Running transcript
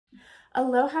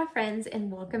Aloha friends,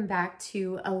 and welcome back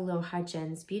to Aloha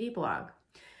Jen's beauty blog.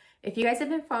 If you guys have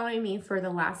been following me for the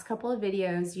last couple of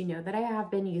videos, you know that I have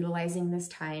been utilizing this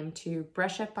time to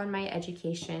brush up on my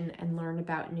education and learn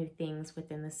about new things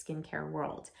within the skincare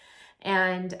world.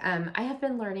 And I have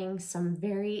been learning some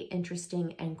very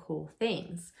interesting and cool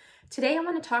things. Today I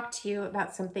want to talk to you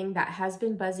about something that has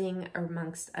been buzzing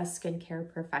amongst us skincare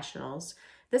professionals.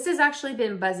 This has actually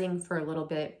been buzzing for a little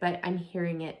bit, but I'm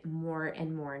hearing it more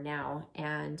and more now.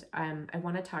 And I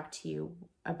want to talk to you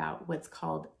about what's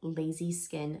called lazy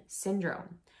skin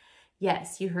syndrome.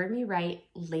 Yes, you heard me right,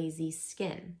 lazy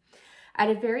skin. At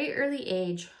a very early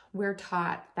age, we're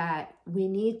taught that we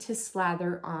need to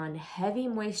slather on heavy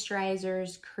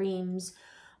moisturizers, creams,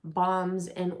 balms,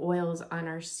 and oils on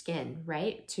our skin,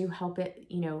 right? To help it,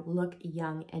 look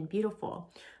young and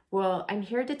beautiful. Well, I'm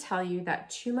here to tell you that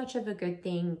too much of a good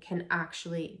thing can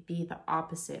actually be the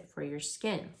opposite for your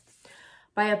skin.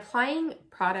 By applying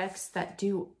products that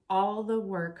do all the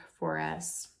work for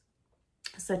us,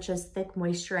 such as thick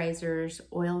moisturizers,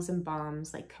 oils and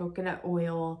balms like coconut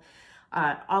oil,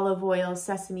 olive oil,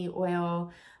 sesame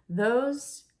oil,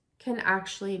 those can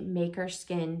actually make our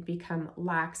skin become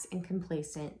lax and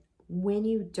complacent when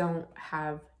you don't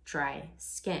have dry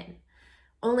skin.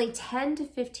 Only 10 to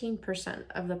 15%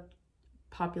 of the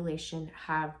population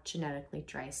have genetically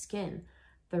dry skin.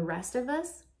 The rest of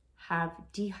us have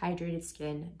dehydrated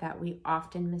skin that we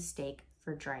often mistake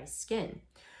for dry skin.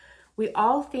 We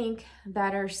all think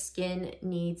that our skin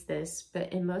needs this,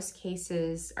 but in most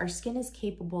cases, our skin is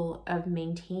capable of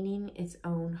maintaining its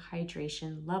own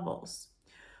hydration levels.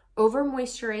 Over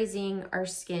moisturizing our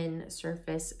skin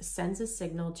surface sends a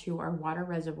signal to our water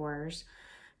reservoirs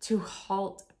to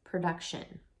halt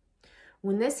production.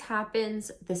 When this happens,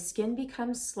 the skin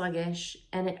becomes sluggish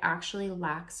and it actually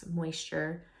lacks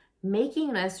moisture,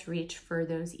 making us reach for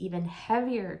those even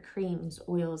heavier creams,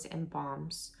 oils, and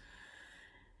balms,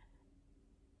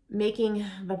 making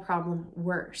the problem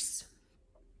worse.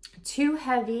 Too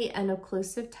heavy and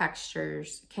occlusive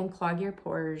textures can clog your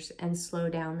pores and slow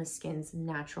down the skin's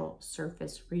natural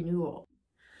surface renewal.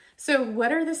 So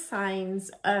what are the signs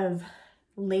of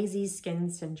lazy skin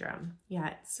syndrome?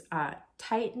 Yeah, it's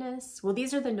tightness. Well,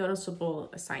 these are the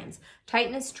noticeable signs: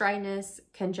 tightness, dryness,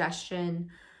 congestion,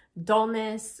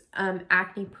 dullness,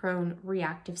 acne-prone,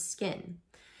 reactive skin.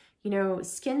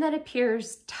 Skin that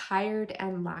appears tired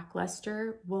and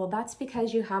lackluster, well, that's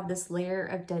because you have this layer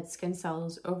of dead skin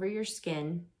cells over your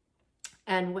skin,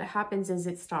 and what happens is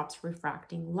it stops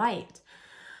refracting light.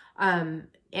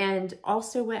 And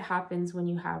also what happens when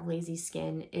you have lazy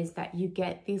skin is that you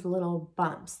get these little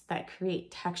bumps that create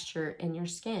texture in your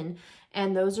skin,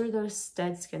 and those are those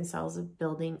dead skin cells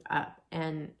building up.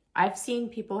 And I've seen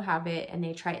people have it and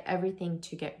they try everything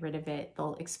to get rid of it.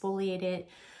 They'll exfoliate it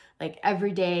like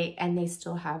every day and they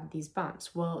still have these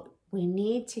bumps. Well, we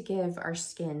need to give our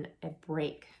skin a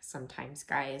break sometimes,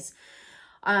 guys.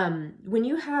 When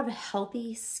you have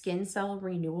healthy skin cell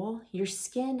renewal, your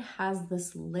skin has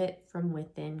this lit from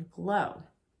within glow.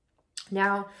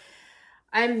 Now,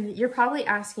 you're probably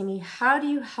asking me, how do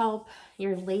you help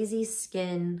your lazy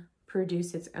skin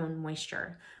produce its own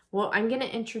moisture? Well, I'm going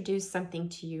to introduce something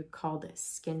to you called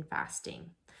skin fasting.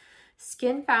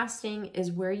 Skin fasting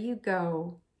is where you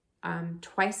go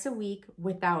twice a week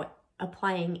without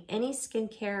applying any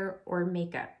skincare or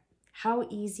makeup. How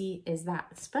easy is that,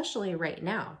 especially right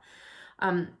now?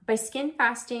 By skin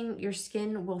fasting, your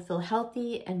skin will feel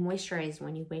healthy and moisturized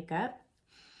when you wake up.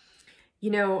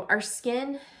 Our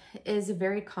skin is a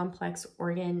very complex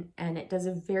organ and it does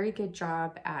a very good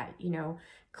job at,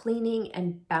 cleaning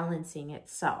and balancing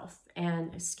itself.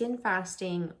 And skin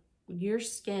fasting, your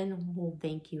skin will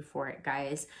thank you for it,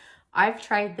 guys. I've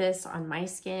tried this on my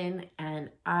skin and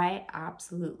I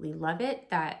absolutely love it,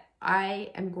 that I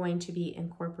am going to be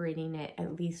incorporating it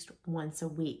at least once a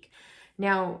week.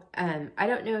 Now, I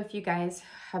don't know if you guys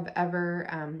have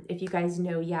ever, if you guys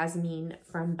know Yasmin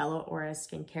from Bella Aura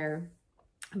Skincare,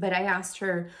 but I asked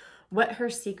her what her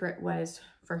secret was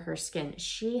for her skin.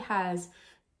 She has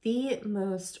the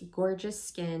most gorgeous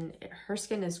skin. Her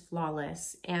skin is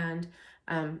flawless, and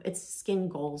it's skin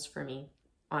goals for me,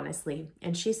 honestly.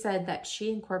 And she said that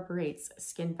she incorporates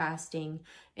skin fasting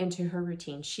into her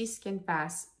routine. She skin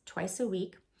fasts twice a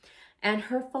week, and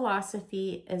her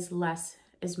philosophy is less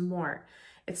is more.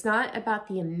 It's not about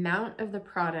the amount of the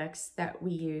products that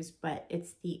we use, but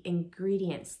it's the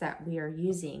ingredients that we are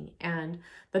using. And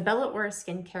the Bella Aura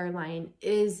skincare line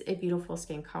is a beautiful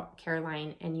skincare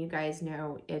line, and you guys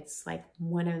know it's like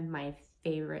one of my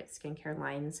favorite skincare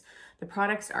lines. The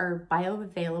products are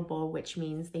bioavailable, which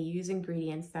means they use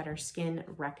ingredients that our skin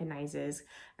recognizes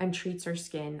and treats our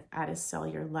skin at a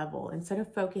cellular level. Instead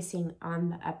of focusing on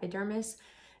the epidermis,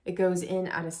 it goes in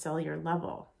at a cellular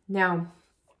level. Now,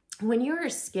 when you're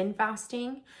skin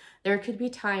fasting, there could be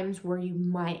times where you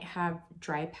might have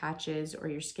dry patches or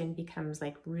your skin becomes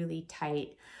like really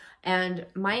tight. And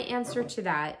my answer to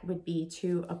that would be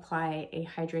to apply a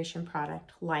hydration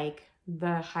product like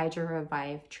the Hydra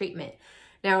Revive treatment.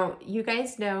 Now, you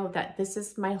guys know that this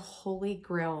is my holy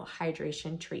grail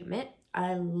hydration treatment.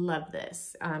 I love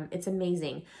this. It's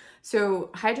amazing.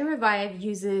 So Hydra Revive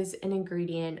uses an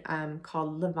ingredient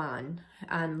called levain.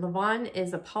 Levain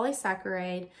is a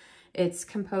polysaccharide. It's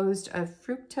composed of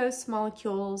fructose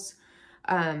molecules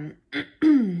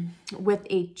with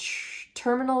a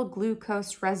terminal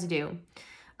glucose residue.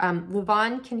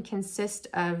 Levain can consist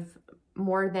of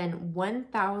more than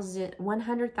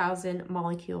 100,000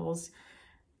 molecules,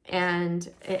 and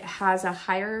it has a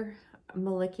higher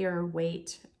molecular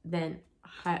weight than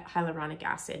hyaluronic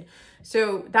acid.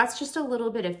 So that's just a little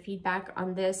bit of feedback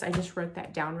on this. I just wrote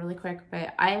that down really quick,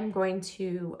 but I am going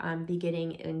to be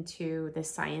getting into the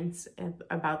science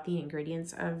about the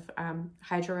ingredients of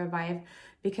Hydra Revive,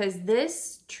 because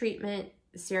this treatment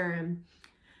serum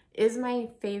is my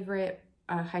favorite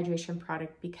hydration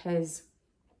product because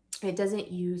it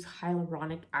doesn't use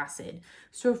hyaluronic acid.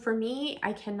 So for me,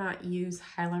 I cannot use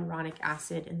hyaluronic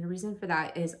acid. And the reason for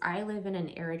that is I live in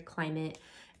an arid climate.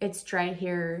 It's dry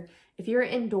here. If you're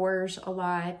indoors a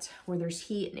lot where there's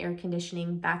heat and air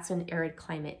conditioning, that's an arid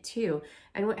climate too.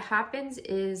 And what happens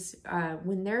is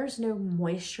when there's no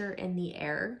moisture in the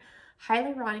air,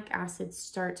 hyaluronic acid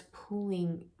starts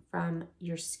pooling from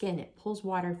your skin. It pulls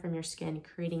water from your skin,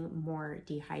 creating more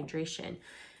dehydration.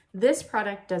 This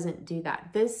product doesn't do that.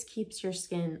 This keeps your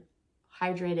skin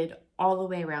hydrated all the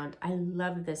way around. I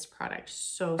love this product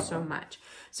so much.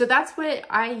 So that's what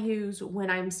I use when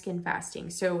I'm skin fasting.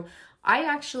 So I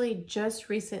actually just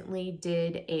recently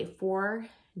did a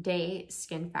 4-day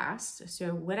skin fast.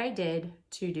 So what I did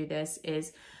to do this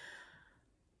is,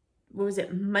 what was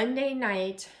it, Monday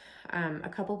night, a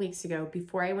couple weeks ago,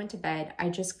 before I went to bed, I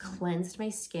just cleansed my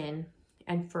skin,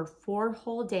 and for 4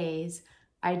 whole days,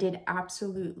 I did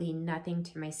absolutely nothing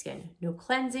to my skin. No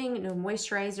cleansing, no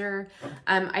moisturizer.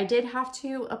 I did have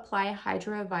to apply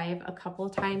Hydra Revive a couple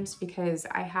of times because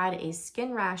I had a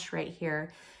skin rash right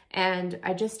here, and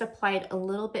I just applied a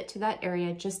little bit to that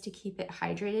area just to keep it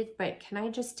hydrated. But can I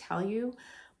just tell you,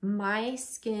 my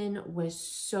skin was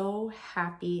so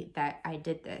happy that I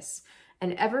did this.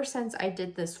 And ever since I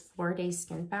did this 4-day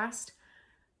skin fast,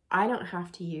 I don't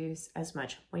have to use as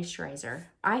much moisturizer.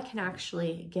 I can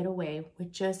actually get away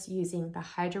with just using the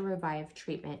Hydra Revive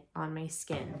treatment on my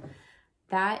skin.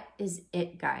 That is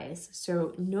it, guys.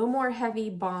 So no more heavy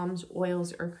balms,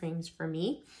 oils, or creams for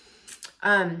me.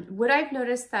 What I've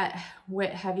noticed that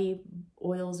what heavy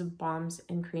oils, balms,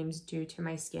 and creams do to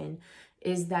my skin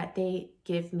is that they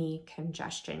give me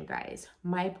congestion, guys.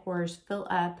 My pores fill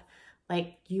up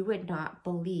like you would not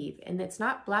believe. And it's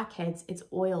not blackheads, it's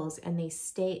oils, and they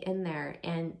stay in there,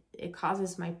 and it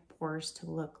causes my pores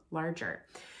to look larger.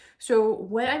 So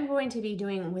what I'm going to be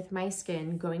doing with my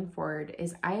skin going forward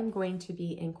is I am going to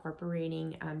be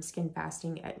incorporating skin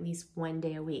fasting at least 1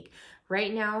 day a week.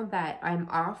 Right now that I'm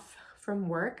off from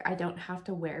work, I don't have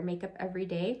to wear makeup every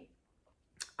day.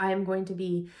 I'm going to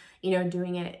be,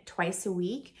 doing it twice a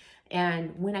week.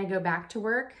 And when I go back to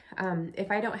work,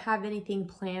 if I don't have anything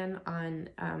planned on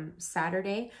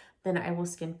Saturday, then I will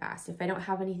skin fast. If I don't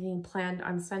have anything planned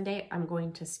on Sunday, I'm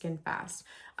going to skin fast.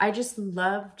 I just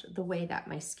loved the way that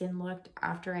my skin looked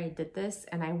after I did this,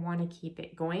 and I want to keep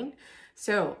it going.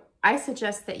 So I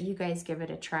suggest that you guys give it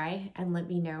a try and let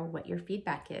me know what your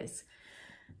feedback is.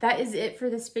 That is it for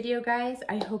this video, guys.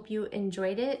 I hope you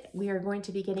enjoyed it. We are going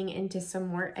to be getting into some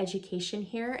more education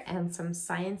here and some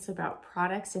science about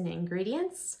products and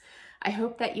ingredients. I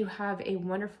hope that you have a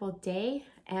wonderful day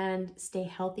and stay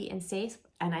healthy and safe,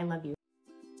 and I love you.